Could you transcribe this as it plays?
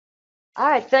All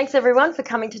right, thanks everyone for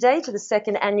coming today to the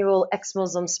second annual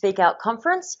Ex-Muslim Speak Out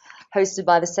Conference hosted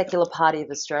by the Secular Party of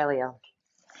Australia.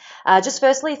 Just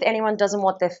firstly, if anyone doesn't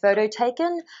want their photo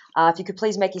taken, if you could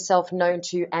please make yourself known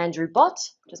to Andrew Bott.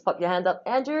 Just pop your hand up,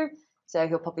 Andrew, so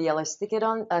he'll pop a yellow sticker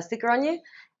on you,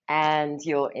 and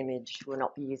your image will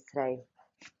not be used today.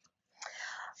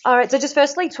 All right, so just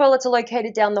firstly, toilets are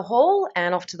located down the hall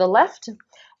and off to the left,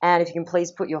 and if you can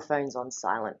please put your phones on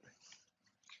silent.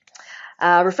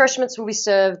 Refreshments will be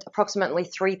served approximately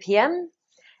 3 p.m.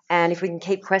 and if we can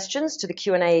keep questions to the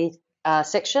Q&A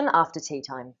section after tea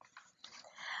time.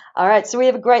 All right, so we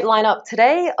have a great lineup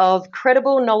today of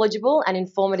credible, knowledgeable and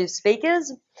informative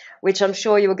speakers, which I'm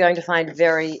sure you are going to find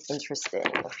very interesting.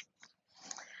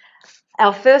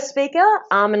 Our first speaker,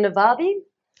 Armin Navabi,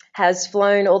 has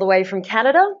flown all the way from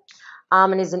Canada.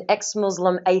 Armin is an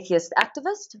ex-Muslim atheist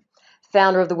activist,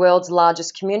 founder of the world's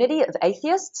largest community of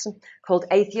atheists called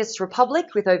Atheist Republic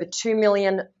with over 2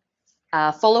 million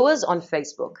followers on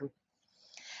Facebook,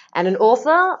 and an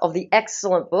author of the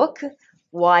excellent book,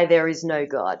 Why There Is No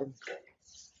God.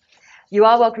 You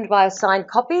are welcome to buy a signed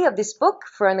copy of this book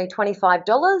for only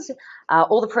 $25.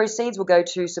 All the proceeds will go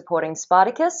to supporting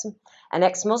Spartacus, an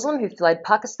ex-Muslim who fled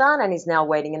Pakistan and is now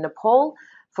waiting in Nepal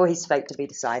for his fate to be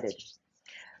decided.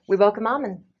 We welcome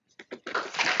Armin.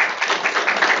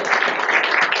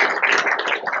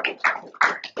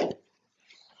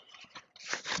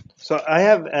 So I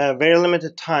have very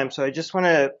limited time, so I just want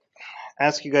to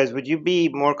ask you guys, would you be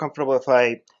more comfortable if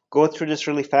I go through this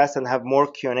really fast and have more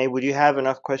Q&A? Would you have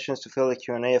enough questions to fill the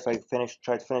Q&A if I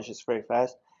try to finish this very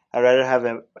fast? I'd rather have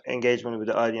an engagement with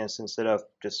the audience instead of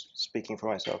just speaking for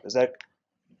myself. Does that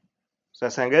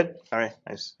sound good? All right,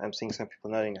 I'm seeing some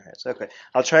people nodding their heads. Okay,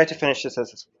 I'll try to finish this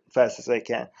as fast as I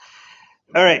can.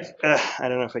 All right, I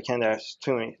don't know if I can. There's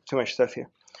too much stuff here.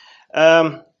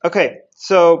 Okay,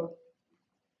 so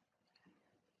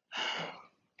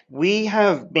we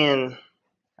have been,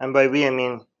 and by we I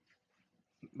mean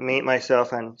me,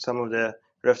 myself, and some of the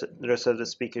rest of the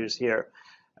speakers here,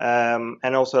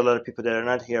 and also a lot of people that are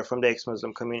not here from the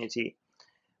ex-Muslim community,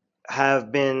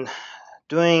 have been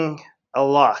doing a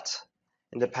lot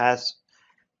in the past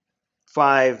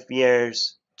 5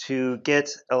 years to get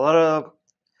a lot of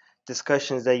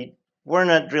discussions that were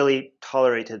not really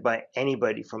tolerated by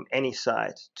anybody from any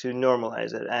side to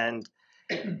normalize it and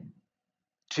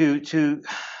to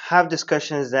have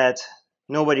discussions that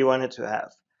nobody wanted to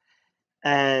have.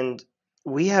 And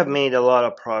we have made a lot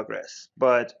of progress,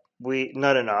 but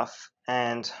not enough.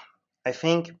 And I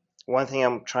think one thing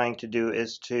I'm trying to do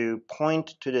is to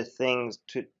point to the things,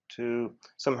 to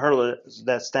some hurdles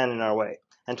that stand in our way,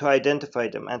 and to identify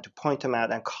them and to point them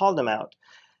out and call them out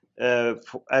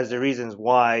as the reasons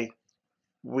why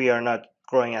we are not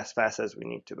growing as fast as we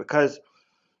need to. Because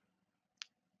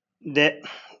the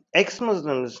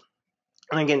ex-Muslims,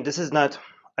 and again, this is not,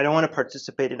 I don't want to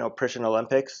participate in Oppression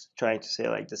Olympics, trying to say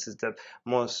like this is the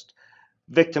most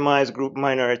victimized group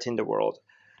minority in the world.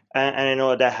 And I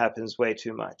know that happens way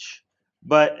too much.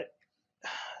 But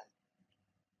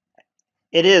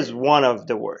it is one of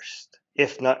the worst.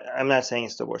 If not, I'm not saying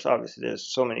it's the worst. Obviously, there's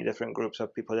so many different groups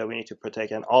of people that we need to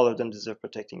protect, and all of them deserve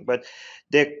protecting. But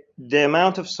the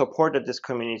amount of support that this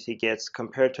community gets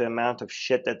compared to the amount of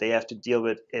shit that they have to deal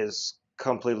with is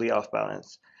completely off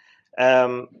balance.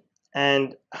 And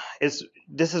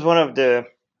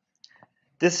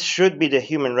this should be the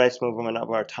human rights movement of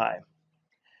our time.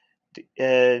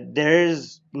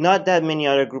 There's not that many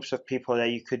other groups of people that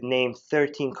you could name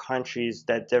 13 countries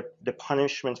that the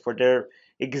punishment for their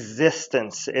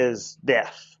existence is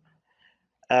death.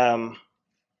 And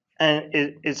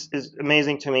it's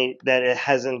amazing to me that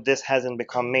this hasn't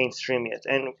become mainstream yet.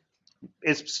 And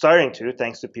it's starting to,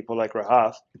 thanks to people like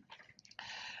Rahaf,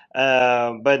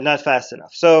 but not fast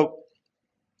enough. So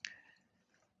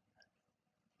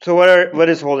what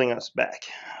is holding us back?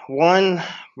 One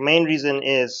main reason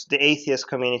is the atheist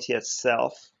community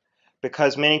itself,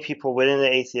 because many people within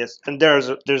the atheist, and there's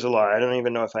a lot. I don't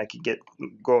even know if I could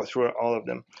go through all of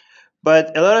them,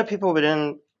 but a lot of people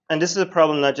within, and this is a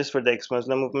problem not just for the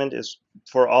ex-Muslim movement, is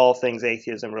for all things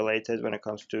atheism related when it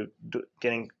comes to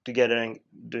getting together and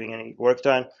doing any work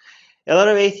done. A lot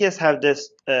of atheists have this,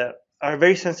 are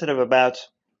very sensitive about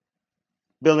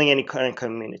building any kind of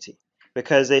community,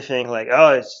 because they think like,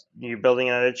 oh, you're building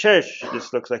another church.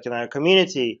 This looks like another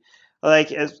community.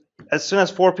 Like as soon as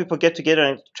 4 people get together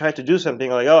and try to do something,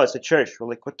 like, oh, it's a church. Well,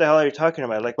 like, what the hell are you talking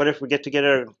about? Like, what if we get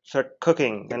together and start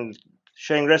cooking and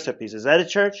sharing recipes? Is that a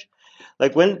church?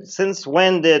 Like, since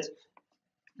when did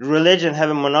religion have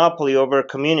a monopoly over a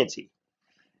community?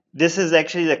 this is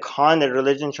actually the con that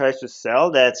religion tries to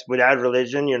sell, that without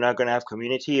religion you're not going to have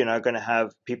community, you're not going to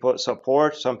have people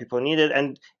support, some people need it,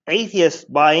 and atheists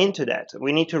buy into that.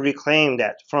 We need to reclaim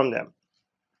that from them.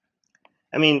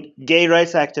 I mean, gay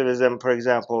rights activism, for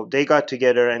example, they got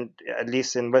together, and at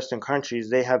least in Western countries,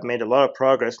 they have made a lot of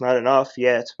progress, not enough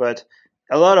yet, but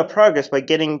a lot of progress by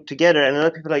getting together. And a lot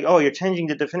of people are like, oh, you're changing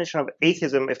the definition of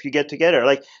atheism if you get together.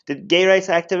 Like, did gay rights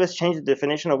activists change the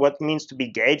definition of what it means to be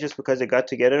gay just because they got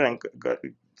together and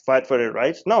fight for their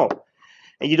rights? No.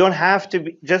 And you don't have to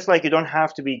be, just like you don't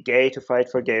have to be gay to fight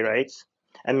for gay rights.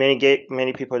 And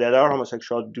many people that are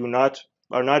homosexual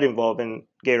are not involved in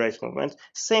gay rights movements.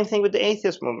 Same thing with the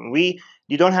atheist movement.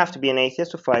 You don't have to be an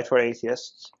atheist to fight for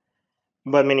atheists,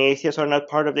 but many atheists are not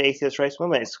part of the atheist rights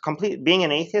movement. Being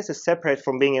an atheist is separate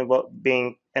from being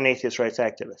an atheist rights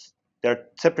activist. They're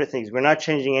separate things. We're not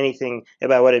changing anything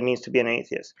about what it means to be an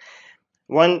atheist.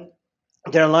 There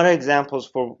are a lot of examples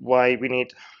for why we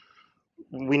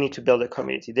need to build a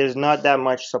community. There's not that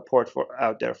much support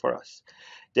out there for us.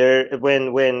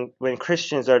 When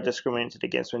Christians are discriminated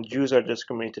against, when Jews are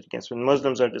discriminated against, when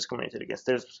Muslims are discriminated against,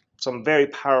 there's some very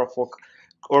powerful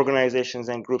organizations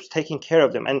and groups taking care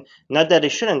of them. And not that they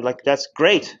shouldn't, like, that's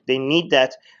great, they need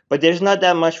that, but there's not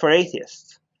that much for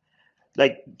atheists.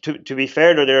 Like, to be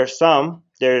fair though,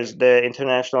 there's the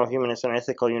International Humanist and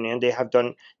Ethical Union. They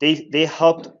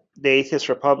helped the Atheist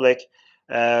Republic,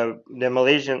 the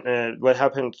Malaysian, what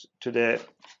happened to the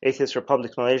Atheist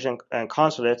Republic Malaysian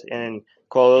consulate in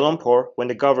Kuala Lumpur when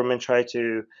the government tried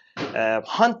to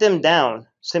hunt them down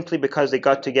simply because they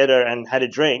got together and had a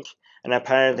drink, and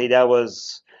apparently that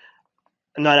was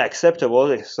not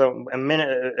acceptable. So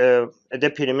a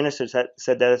deputy minister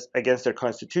said that is against their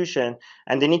constitution,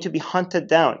 and they need to be hunted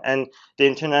down. And the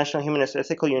International Humanist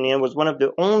Ethical Union was one of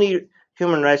the only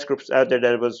human rights groups out there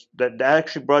that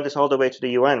actually brought this all the way to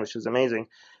the UN, which was amazing.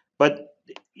 But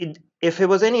if it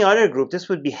was any other group, this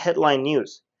would be headline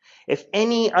news. If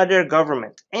any other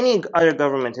government in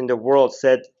the world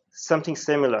said something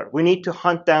similar, we need to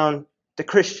hunt down the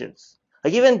Christians.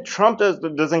 Like, even Trump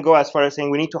doesn't go as far as saying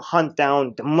we need to hunt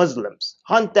down the Muslims.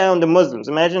 Hunt down the Muslims.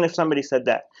 Imagine if somebody said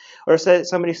that. Or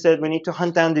somebody said we need to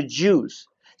hunt down the Jews.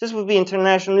 This would be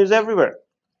international news everywhere.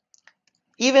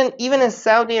 Even in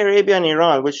Saudi Arabia and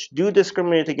Iran, which do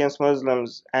discriminate against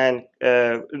Muslims and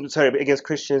against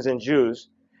Christians and Jews,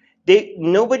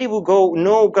 no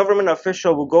government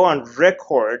official will go on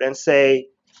record and say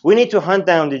we need to hunt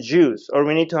down the Jews or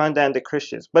we need to hunt down the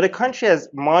Christians. But a country as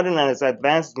modern and as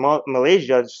advanced as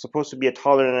Malaysia, is supposed to be a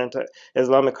tolerant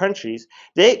Islamic country,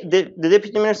 the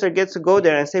deputy minister gets to go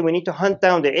there and say we need to hunt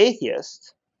down the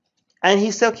atheists, and he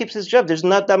still keeps his job. There's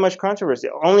not that much controversy.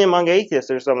 Only among atheists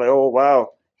there's something like, oh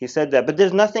wow, he said that, but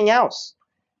there's nothing else.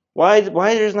 Why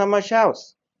there's not much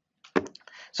else?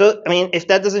 So, I mean, if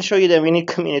that doesn't show you that we need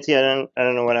community, I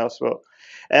don't know what else will.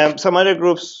 Some other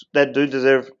groups that do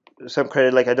deserve some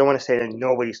credit, like, I don't want to say that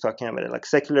nobody's talking about it, like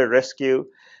Secular Rescue,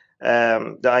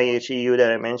 the IHEU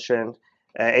that I mentioned,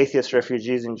 Atheist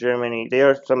Refugees in Germany.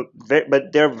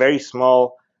 But they're very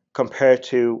small compared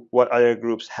to what other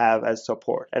groups have as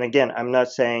support. And again, I'm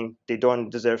not saying they don't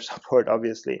deserve support,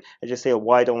 obviously. I just say,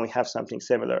 why don't we have something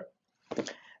similar?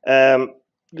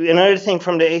 Another thing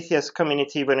from the atheist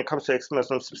community when it comes to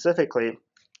ex-Muslims specifically,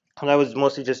 and I was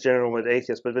mostly just general with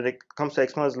atheists, but when it comes to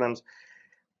ex-Muslims,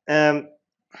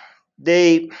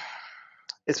 they,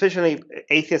 especially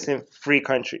atheists in free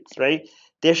countries, right?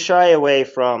 They shy away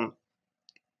from,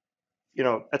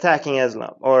 attacking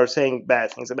Islam or saying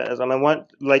bad things about Islam. And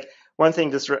one thing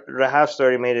this Rahaf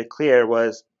story made it clear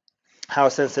was how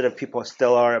sensitive people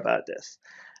still are about this.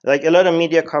 Like, a lot of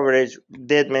media coverage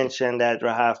did mention that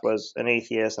Rahaf was an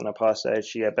atheist, an apostate,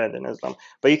 she abandoned Islam.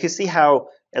 But you can see how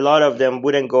a lot of them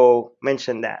wouldn't go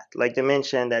mention that. Like, they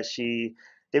mentioned that she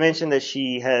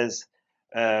has,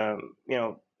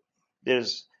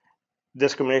 there's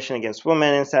discrimination against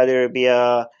women in Saudi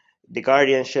Arabia, the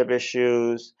guardianship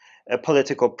issues,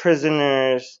 political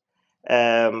prisoners,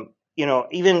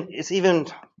 it's even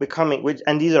becoming,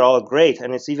 and these are all great,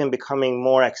 and it's even becoming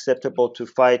more acceptable to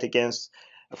fight against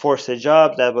forced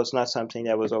hijab. That was not something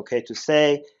that was okay to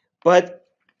say, but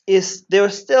they were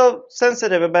still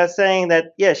sensitive about saying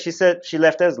that, yeah, she said she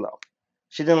left Islam.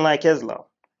 She didn't like Islam.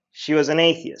 She was an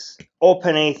atheist,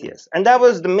 open atheist. And that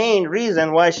was the main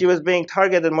reason why she was being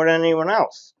targeted more than anyone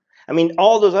else. I mean,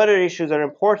 all those other issues are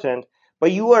important,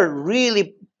 but you are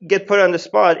really get put on the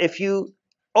spot if you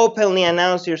openly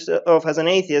announce yourself as an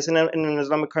atheist in an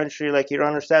Islamic country like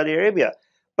Iran or Saudi Arabia.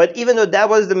 But even though that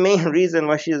was the main reason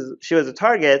why she was a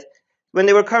target, when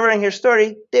they were covering her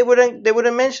story, they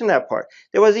wouldn't mention that part.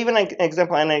 There was even an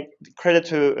example, and I credit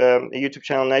to a YouTube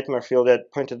channel, Nightmare Field,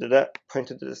 that pointed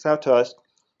this out to us,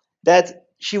 that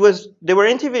they were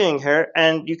interviewing her,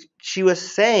 and she was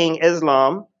saying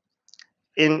Islam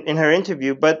in her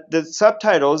interview, but the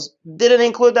subtitles didn't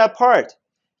include that part.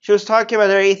 She was talking about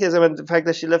her atheism and the fact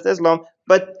that she left Islam,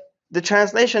 but the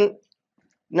translation,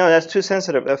 no, that's too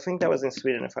sensitive. I think that was in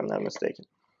Sweden, if I'm not mistaken.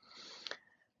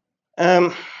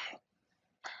 And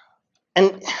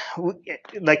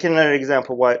like another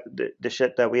example, what the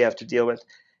shit that we have to deal with.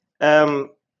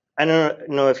 I don't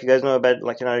know if you guys know about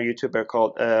like another YouTuber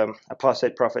called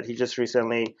Apostate Prophet. He just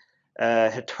recently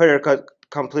had Twitter got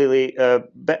completely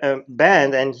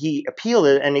banned, and he appealed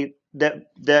it, and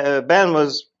the ban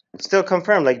was still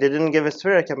confirmed. Like, they didn't give his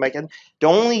Twitter account back, and the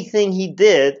only thing he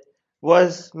did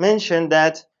was mention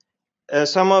that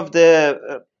some of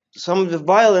the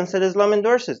violence that Islam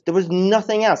endorses. There was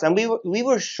nothing else, and we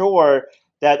were sure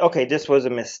that, okay, this was a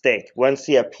mistake. Once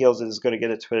he appeals it, he's going to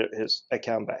get his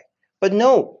account back. But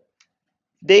no,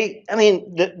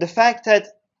 the fact that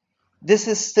this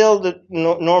is still the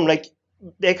norm, like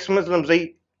the ex-Muslims,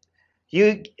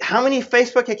 how many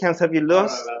Facebook accounts have you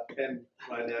lost? About 10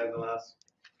 right now in the last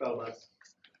 12 months.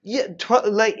 Yeah,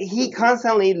 like he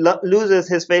constantly loses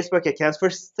his Facebook accounts for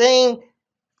saying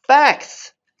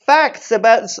facts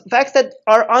that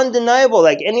are undeniable.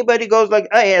 Like, anybody goes like,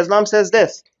 hey, Islam says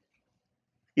this,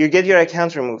 you get your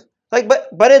accounts removed. Like,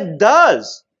 but it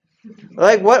does.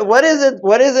 Like, what is it?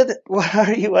 What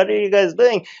are you guys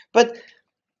doing? But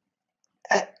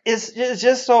it's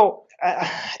just so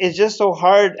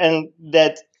hard, and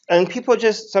people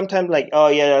just sometimes like, oh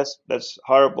yeah, that's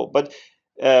horrible, but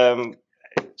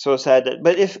so sad that.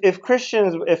 But if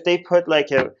Christians, if they put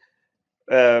like a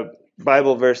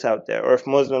Bible verse out there, or if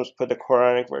Muslims put a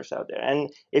Quranic verse out there, and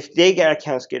if they get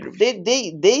accounts get,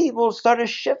 they will start a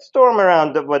shitstorm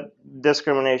around what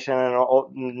discrimination and all,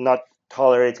 not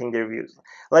tolerating their views.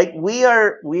 Like, we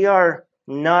are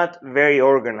not very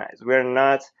organized.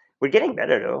 We're getting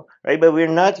better though, right? But we're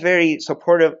not very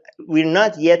supportive. We're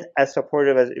not yet as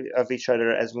supportive of each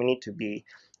other as we need to be.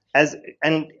 What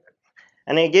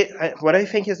I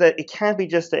think is that it can't be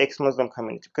just the ex-Muslim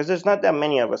community, because there's not that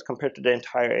many of us compared to the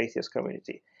entire atheist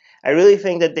community. I really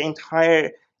think that the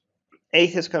entire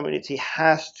atheist community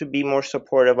has to be more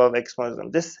supportive of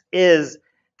ex-Muslim. This is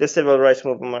the civil rights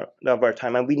movement of our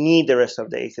time, and we need the rest of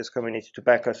the atheist community to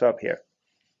back us up here.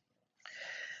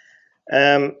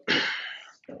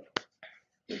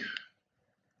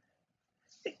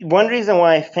 One reason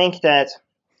why I think that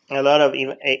a lot of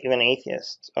even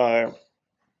atheists are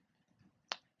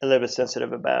a little bit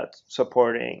sensitive about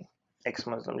supporting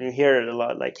ex-Muslims. You hear it a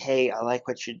lot, like, hey, I like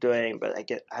what you're doing, but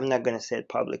I'm not going to say it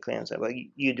publicly and say, well,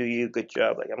 you do you, good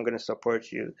job. Like, I'm going to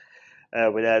support you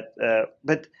with that.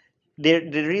 But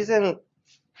the reason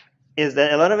is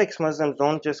that a lot of ex-Muslims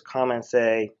don't just come and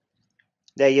say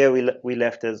that, yeah, we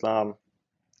left Islam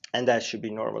and that should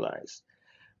be normalized.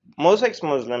 Most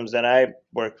ex-Muslims that I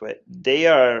worked with, they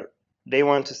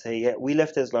want to say, yeah, we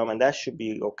left Islam and that should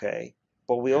be okay,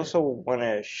 but we also want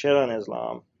to shit on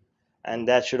Islam, and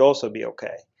that should also be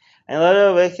okay. And a lot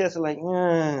of atheists are like,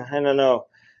 I don't know.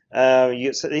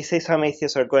 So they say some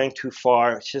atheists are going too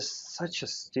far. It's just such a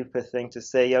stupid thing to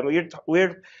say. Yeah,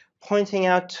 we're pointing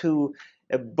out to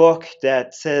a book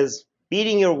that says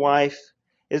beating your wife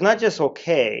is not just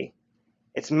okay,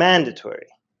 it's mandatory.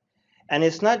 And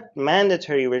it's not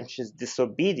mandatory when she's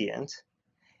disobedient.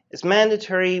 It's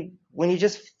mandatory when you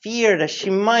just fear that she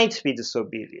might be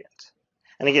disobedient.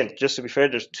 And again, just to be fair,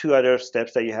 there's 2 other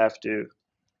steps that you have to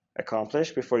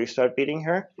accomplish before you start beating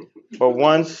her. But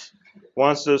once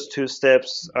those 2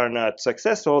 steps are not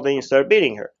successful, then you start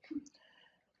beating her.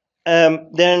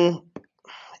 Then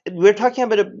we're talking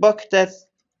about a book that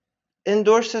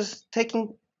endorses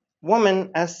taking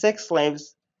women as sex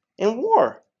slaves in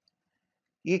war.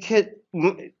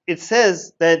 It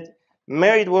says that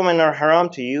married women are haram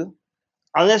to you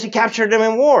unless you capture them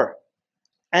in war,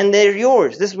 and they're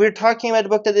yours. We're talking about a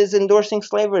book that is endorsing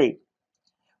slavery.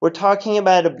 We're talking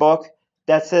about a book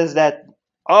that says that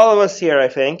all of us here, I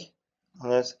think,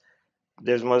 unless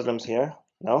there's Muslims here,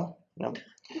 no,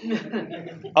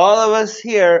 all of us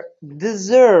here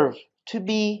deserve to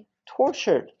be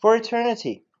tortured for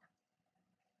eternity.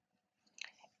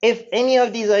 If any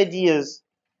of these ideas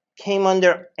came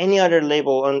under any other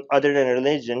label other than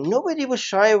religion, nobody would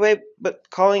shy away but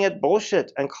calling it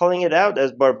bullshit and calling it out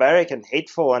as barbaric and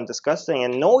hateful and disgusting,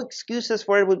 and no excuses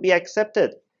for it would be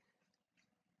accepted.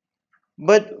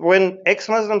 But when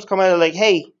ex-Muslims come out like,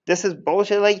 hey, this is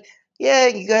bullshit, like, yeah,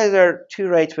 you guys are too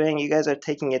right-wing, you guys are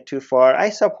taking it too far. I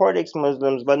support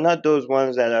ex-Muslims, but not those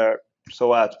ones that are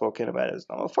so outspoken about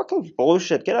Islam. Oh, fucking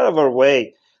bullshit. Get out of our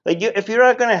way. Like, if you're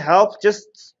not gonna help,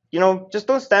 just just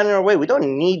don't stand in our way. We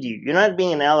don't need you. You're not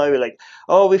being an ally. We're like,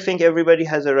 oh, we think everybody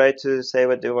has a right to say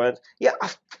what they want. Yeah,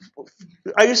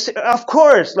 of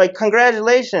course, like,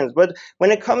 congratulations. But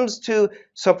when it comes to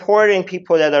supporting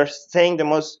people that are saying the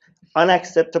most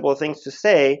unacceptable things to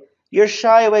say, you're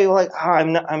shy away. You're like,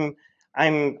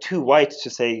 I'm too white to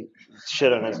say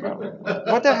shit on Islam.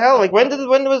 What the hell? Like, when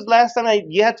was the last time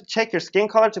you had to check your skin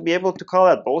color to be able to call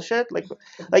that bullshit? Like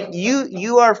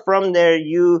you are from there.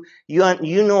 You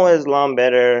know Islam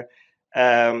better.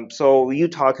 So you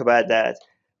talk about that.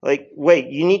 Like, wait,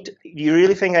 you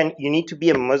really think you need to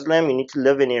be a Muslim? You need to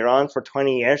live in Iran for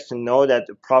 20 years to know that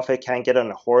the prophet can't get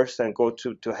on a horse and go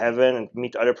to heaven and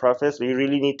meet other prophets? You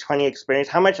really need 20 experience?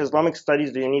 How much Islamic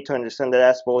studies do you need to understand that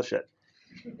that's bullshit?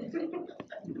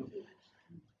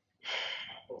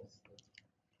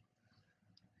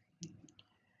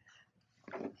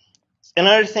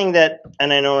 Another thing that,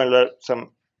 and I know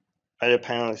some other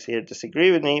panelists here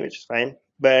disagree with me, which is fine,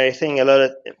 but I think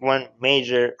one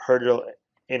major hurdle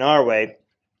in our way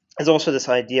is also this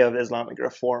idea of Islamic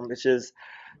reform, which is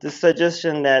the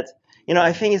suggestion that,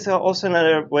 I think it's also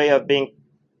another way of being,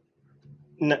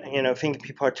 thinking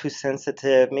people are too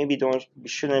sensitive, maybe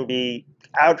shouldn't be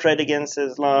outright against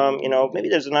Islam, maybe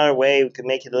there's another way we could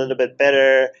make it a little bit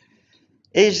better.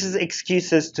 It's just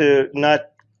excuses to not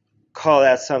call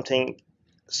out something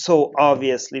so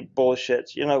obviously bullshit.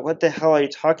 What the hell are you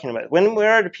talking about?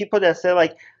 Where are the people that say,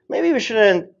 like, maybe we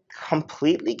shouldn't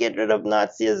completely get rid of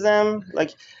Nazism?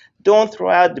 Like, don't throw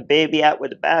out the baby out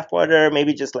with the bathwater.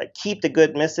 Maybe just, like, keep the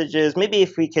good messages. Maybe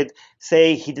if we could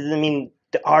say he didn't mean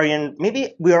the Aryan,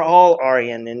 maybe we're all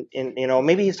Aryan, and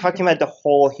maybe he's talking about the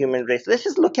whole human race. Let's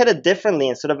just look at it differently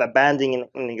instead of abandoning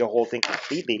the whole thing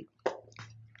completely.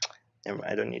 Never mind,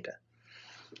 I don't need that.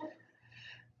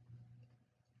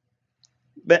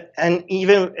 And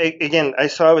even, again, I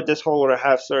saw with this whole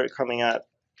Rahaf story coming out,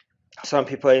 some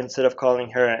people, instead of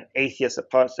calling her an atheist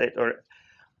apostate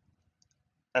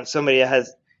and somebody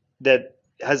that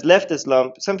has left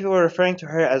Islam, some people are referring to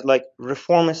her as, like,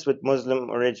 reformist with Muslim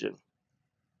origin.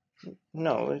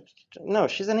 No,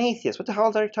 she's an atheist. What the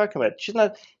hell are you talking about? She's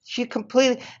not. She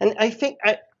completely. And I think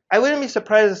I wouldn't be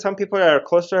surprised if some people that are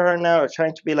close to her now are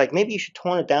trying to be like, maybe you should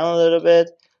tone it down a little bit.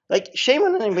 Like, shame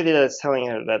on anybody that's telling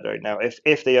her that right now,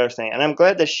 if they are saying. And I'm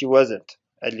glad that she wasn't,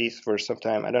 at least for some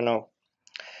time. I don't know.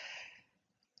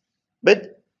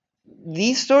 But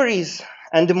these stories,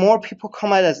 and the more people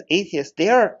come out as atheists, they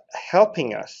are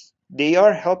helping us. They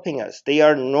are helping us. They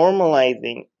are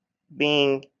normalizing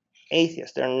being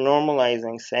atheists. They're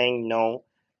normalizing saying no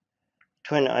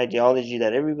to an ideology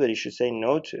that everybody should say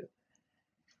no to.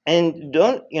 And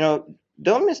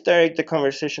don't misdirect the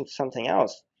conversation to something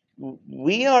else.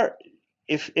 We are,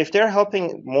 if they're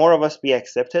helping more of us be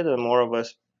accepted and more of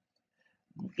us,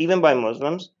 even by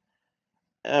Muslims,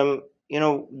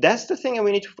 that's the thing, and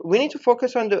we need to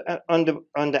focus on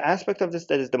the aspect of this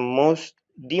that is the most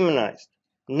demonized,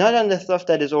 not on the stuff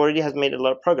that already has made a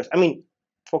lot of progress. I mean,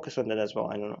 focus on that as well.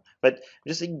 I don't know, but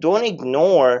just don't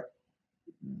ignore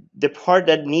the part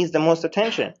that needs the most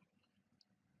attention.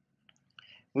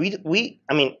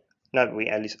 I mean, not we,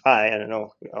 at least I don't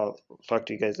know. I'll talk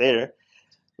to you guys later.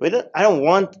 I don't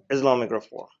want Islamic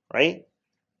reform, right?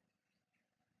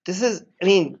 This is, I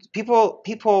mean,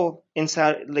 people in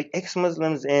Saudi, like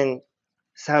ex-Muslims in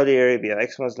Saudi Arabia,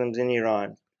 ex-Muslims in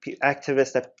Iran,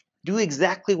 activists that do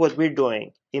exactly what we're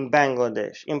doing in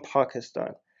Bangladesh, in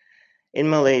Pakistan, in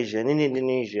Malaysia, in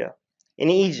Indonesia, in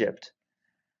Egypt.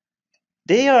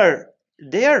 They are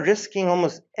risking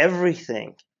almost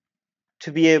everything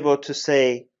to be able to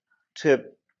say to a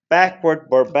backward,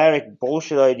 barbaric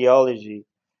bullshit ideology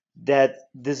that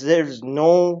deserves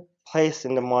no place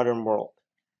in the modern world.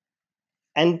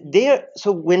 And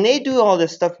so when they do all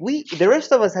this stuff, the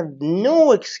rest of us have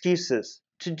no excuses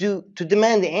to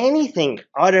demand anything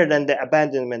other than the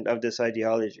abandonment of this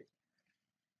ideology.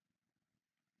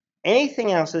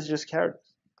 Anything else is just cowardice.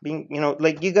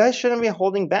 Like, you guys shouldn't be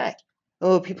holding back.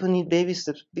 Oh, people need baby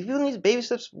steps. People need baby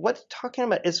steps. What are you talking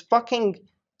about?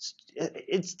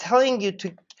 It's telling you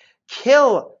to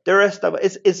kill the rest of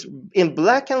us. It's in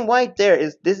black and white there.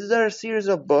 This is our series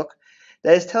of book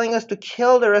that is telling us to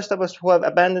kill the rest of us who have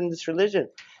abandoned this religion.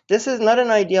 This is not an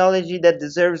ideology that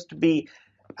deserves to be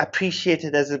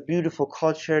appreciated as a beautiful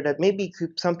culture that maybe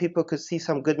some people could see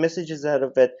some good messages out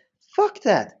of it. Fuck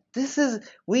that.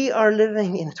 We are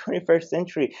living in the 21st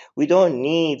century. We don't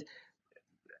need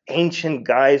ancient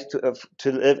guys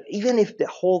to live, even if the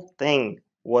whole thing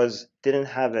didn't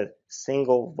have a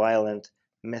single violent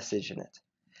message in it.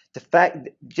 The fact,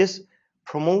 just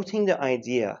promoting the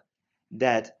idea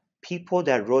that people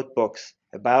that wrote books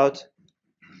about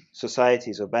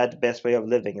societies, about the best way of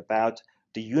living, about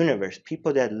the universe,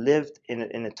 people that lived in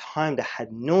a time that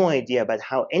had no idea about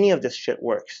how any of this shit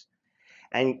works,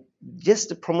 and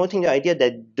just promoting the idea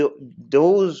that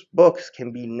those books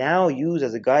can be now used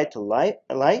as a guide to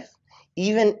life,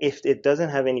 even if it doesn't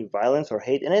have any violence or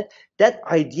hate in it, that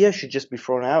idea should just be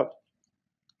thrown out.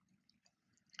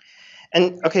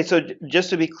 And okay, so just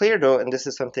to be clear though, and this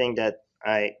is something that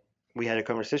we had a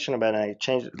conversation about, and I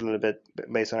changed it a little bit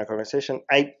based on our conversation.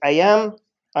 I am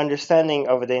understanding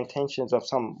of the intentions of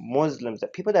some Muslims,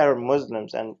 that people that are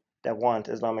Muslims and that want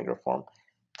Islamic reform,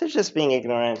 they're just being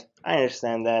ignorant. I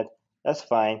understand that. That's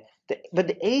fine. But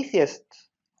the atheists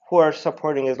who are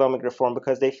supporting Islamic reform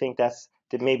because they think that's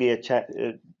maybe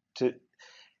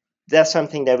that's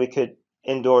something that we could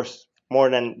endorse more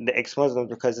than the ex-Muslims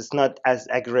because it's not as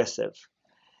aggressive.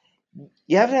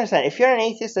 You have to understand, if you're an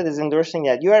atheist that is endorsing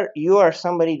that, you are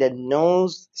somebody that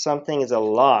knows something is a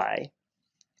lie,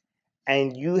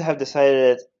 and you have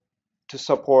decided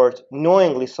to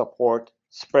knowingly support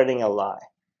spreading a lie.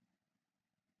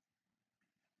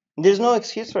 There's no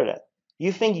excuse for that.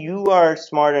 You think you are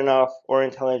smart enough or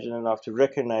intelligent enough to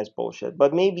recognize bullshit,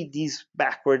 but maybe these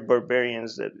backward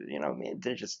barbarians that,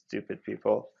 they're just stupid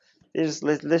people.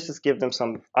 Let's just give them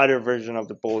some other version of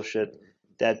the bullshit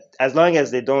that, as long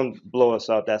as they don't blow us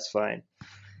up, that's fine.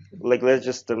 Like, let's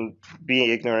just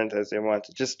be ignorant as they want.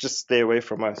 Just stay away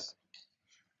from us.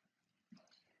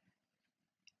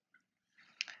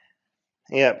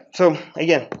 Yeah. So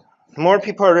again, more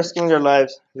people are risking their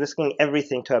lives, risking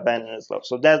everything to abandon Islam.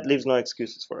 So that leaves no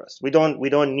excuses for us. We don't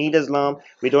need Islam.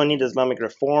 We don't need Islamic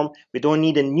reform. We don't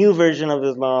need a new version of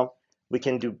Islam. We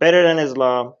can do better than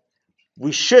Islam.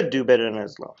 We should do better than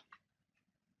Islam.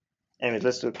 Anyways,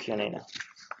 let's do a Q&A now.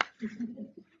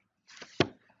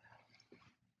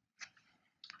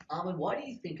 Armin, why do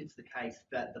you think it's the case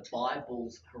that the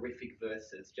Bible's horrific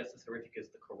verses, just as horrific as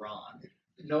the Quran,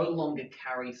 no longer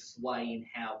carry sway in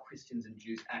how Christians and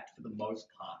Jews act for the most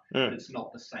part, but it's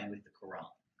not the same with the Quran?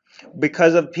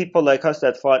 Because of people like us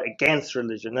that fought against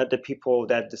religion, not the people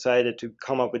that decided to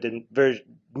come up with a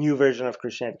new version of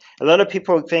Christianity. A lot of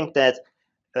people think that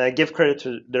give credit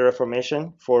to the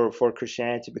Reformation for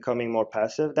Christianity becoming more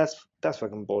passive. That's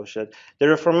fucking bullshit. The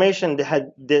Reformation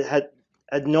had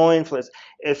no influence.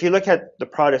 If you look at the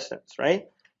Protestants, right?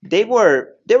 They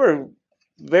were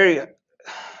very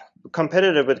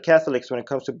competitive with Catholics when it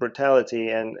comes to brutality,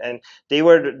 and they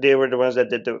were the ones that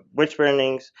did the witch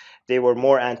burnings. They were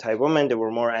more anti-woman. They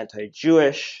were more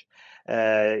anti-Jewish.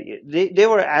 They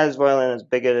were as violent, as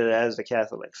bigoted as the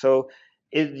Catholics. So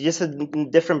it's just a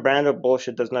different brand of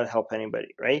bullshit does not help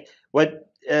anybody, right?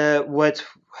 What helped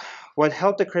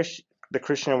the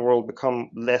Christian world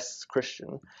become less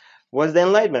Christian was the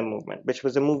Enlightenment movement, which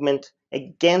was a movement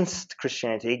against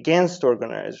Christianity, against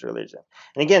organized religion.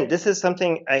 And again, this is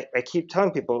something I keep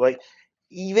telling people, like,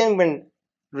 even when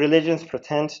religions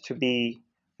pretend to be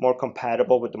more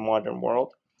compatible with the modern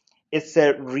world, it's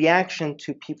a reaction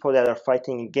to people that are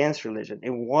fighting against religion.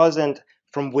 It wasn't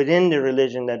from within the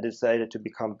religion that decided to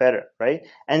become better, right?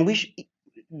 And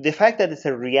the fact that it's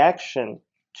a reaction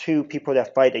to people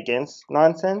that fight against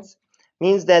nonsense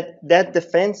means that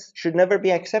defense should never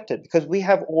be accepted, because we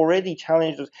have already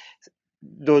challenged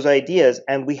those ideas,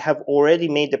 and we have already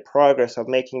made the progress of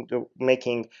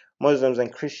making Muslims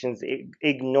and Christians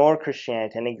ignore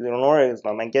Christianity and ignore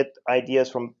Islam and get ideas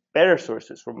from better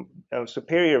sources, from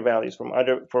superior values, from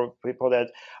people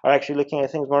that are actually looking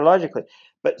at things more logically.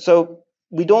 But so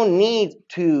we don't need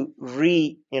to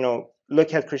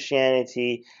look at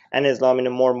Christianity and Islam in a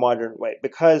more modern way,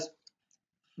 because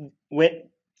when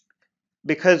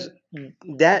Christianity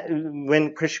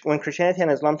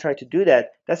and Islam try to do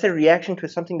that, that's a reaction to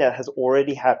something that has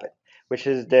already happened, which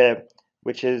is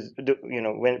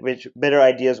better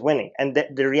ideas winning. And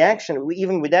the reaction,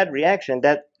 even with that reaction,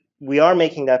 that we are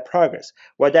making that progress.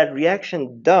 What that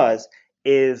reaction does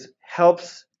is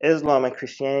helps Islam and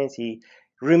Christianity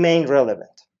remain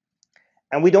relevant.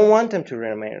 And we don't want them to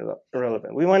remain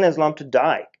relevant. We want Islam to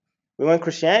die. We want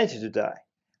Christianity to die.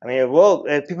 I mean, well,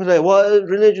 people say, well,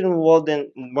 religion will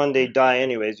then one day die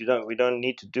anyways. We don't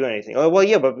need to do anything. Oh, well,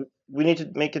 yeah, but we need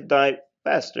to make it die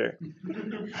faster.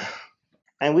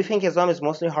 And we think Islam is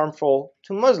mostly harmful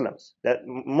to Muslims, that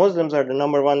Muslims are the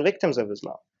number one victims of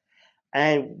Islam.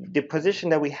 And the position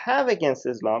that we have against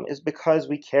Islam is because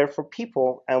we care for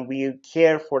people, and we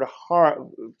care for the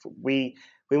harm. We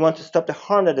want to stop the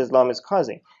harm that Islam is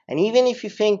causing. And even if you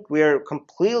think we are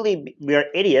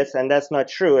idiots, and that's not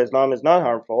true, Islam is not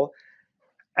harmful,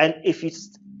 and if you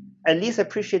at least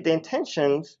appreciate the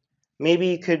intentions, maybe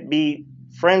you could be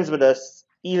friends with us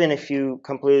even if you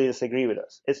completely disagree with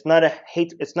us. It's not a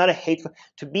hateful,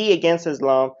 to be against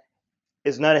Islam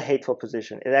is not a hateful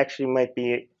position. It actually might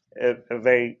be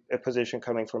a position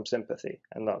coming from sympathy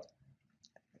and love.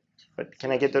 But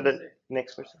can I get to the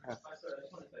next person? I just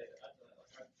want to say,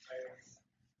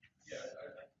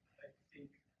 I think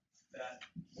that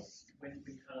when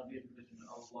we kind of live religion,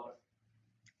 a lot of,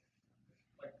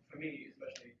 like for me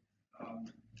especially,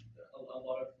 a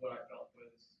lot of what I felt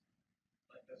was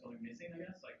like there's something missing, I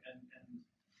guess. Like, and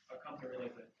I've come to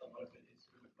realize that a lot of it is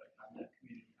sort of like having that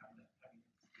community, having good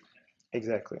connection.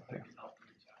 Exactly. Like, it's helped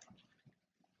reach out.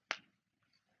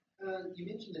 You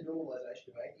mentioned the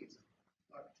normalisation of atheism.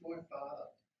 Like, my father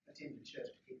attended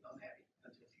church to keep unhappy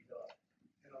until she died.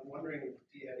 And I'm wondering,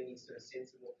 do you have any sort of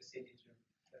sense of what percentage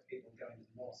of people going to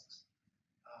the mosques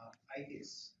are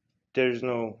atheists? There's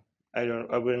no, I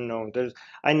wouldn't know.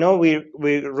 I know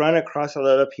we run across a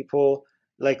lot of people,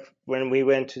 like when we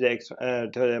went to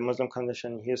the Muslim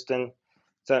convention in Houston,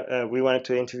 so, we wanted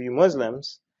to interview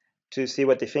Muslims to see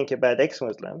what they think about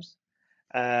ex-Muslims.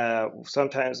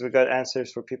 Sometimes we got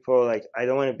answers for people like, I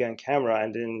don't want to be on camera,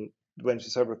 and then when we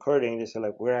start recording, they said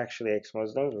like, we're actually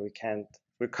ex-Muslims,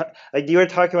 like you were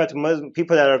talking about Muslim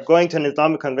people that are going to an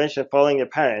Islamic convention following their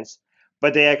parents,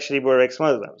 but they actually were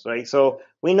ex-Muslims, right? So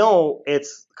we know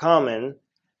it's common,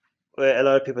 a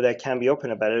lot of people that can be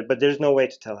open about it, but there's no way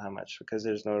to tell how much because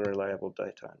there's no reliable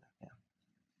data on it. Yeah.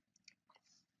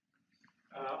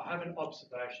 I have an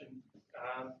observation.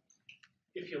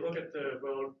 If you look at the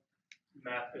world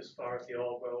map as far as the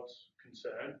old world's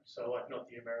concerned, so like not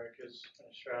the Americas and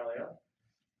Australia,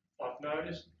 I've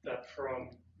noticed that from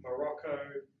Morocco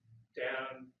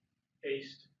down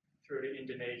east through to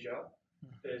Indonesia,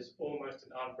 there's almost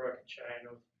an unbroken chain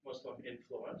of Muslim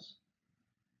influence.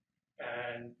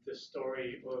 And the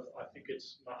story of, I think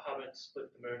it's Muhammad split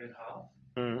the moon in half.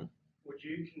 Mm-hmm. Would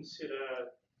you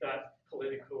consider that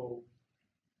political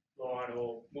line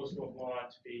or Muslim line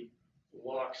to be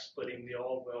like splitting the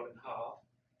old world in half,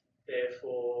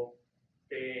 therefore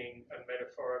being a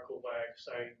metaphorical way of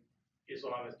saying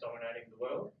Islam is dominating the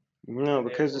world? No,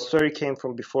 because the story came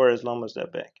from before Islam was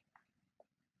that big.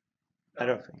 I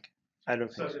don't think.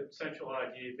 So the central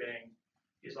idea being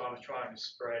Islam is trying to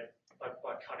spread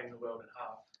by cutting the world in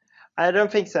half. I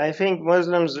don't think so. I think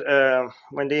Muslims,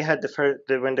 when they had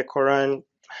when the Quran,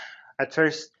 at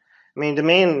first, I mean, the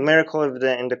main miracle in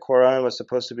the Quran was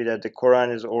supposed to be that the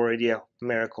Quran is already a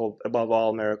miracle above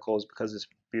all miracles because it's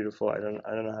beautiful. I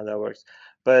don't know how that works,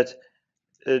 but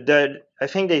I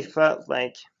think they felt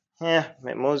like,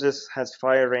 Moses has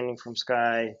fire raining from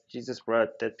sky. Jesus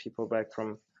brought dead people back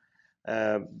from,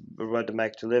 brought them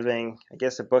back to living. I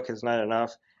guess a book is not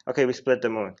enough. Okay, we split the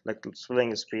moon, like splitting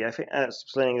the sea. I think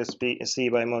splitting the sea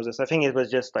by Moses. I think it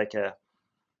was just like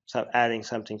adding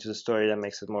something to the story that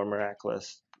makes it more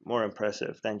miraculous, more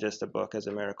impressive than just a book as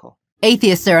a miracle.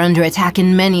 Atheists are under attack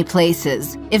in many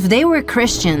places. If they were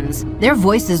Christians, their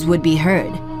voices would be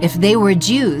heard. If they were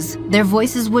Jews, their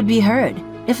voices would be heard.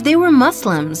 If they were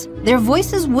Muslims, their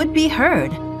voices would be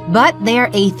heard. But they are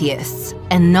atheists,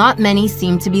 and not many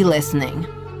seem to be listening.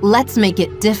 Let's make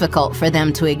it difficult for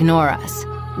them to ignore us.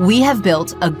 We have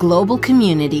built a global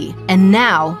community, and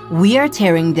now we are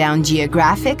tearing down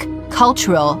geographic,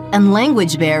 cultural, and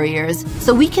language barriers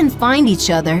so we can find each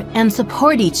other and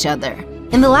support each other.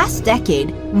 In the last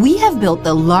decade, we have built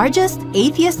the largest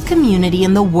atheist community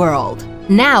in the world.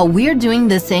 Now we're doing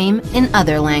the same in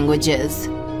other languages.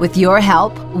 With your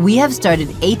help, we have started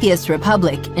Atheist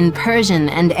Republic in Persian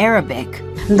and Arabic.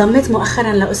 انضميت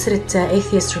مؤخراً لأسرة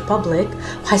Atheist Republic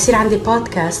وحيصير عندي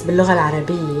بودكاست باللغة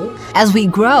العربية. As we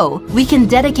grow, we can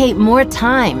dedicate more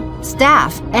time,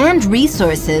 staff, and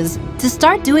resources to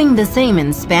start doing the same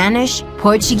in Spanish,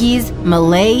 Portuguese,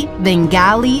 Malay,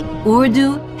 Bengali,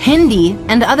 Urdu, Hindi,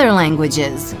 and other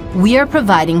languages. We are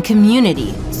providing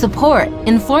community, support,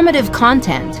 informative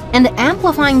content, and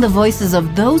amplifying the voices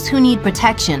of those who need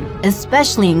protection,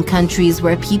 especially in countries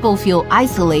where people feel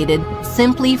isolated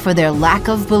simply for their lack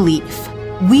of belief.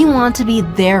 We want to be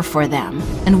there for them,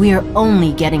 and we are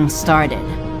only getting started.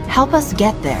 Help us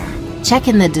get there. Check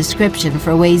in the description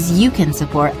for ways you can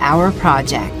support our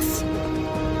projects.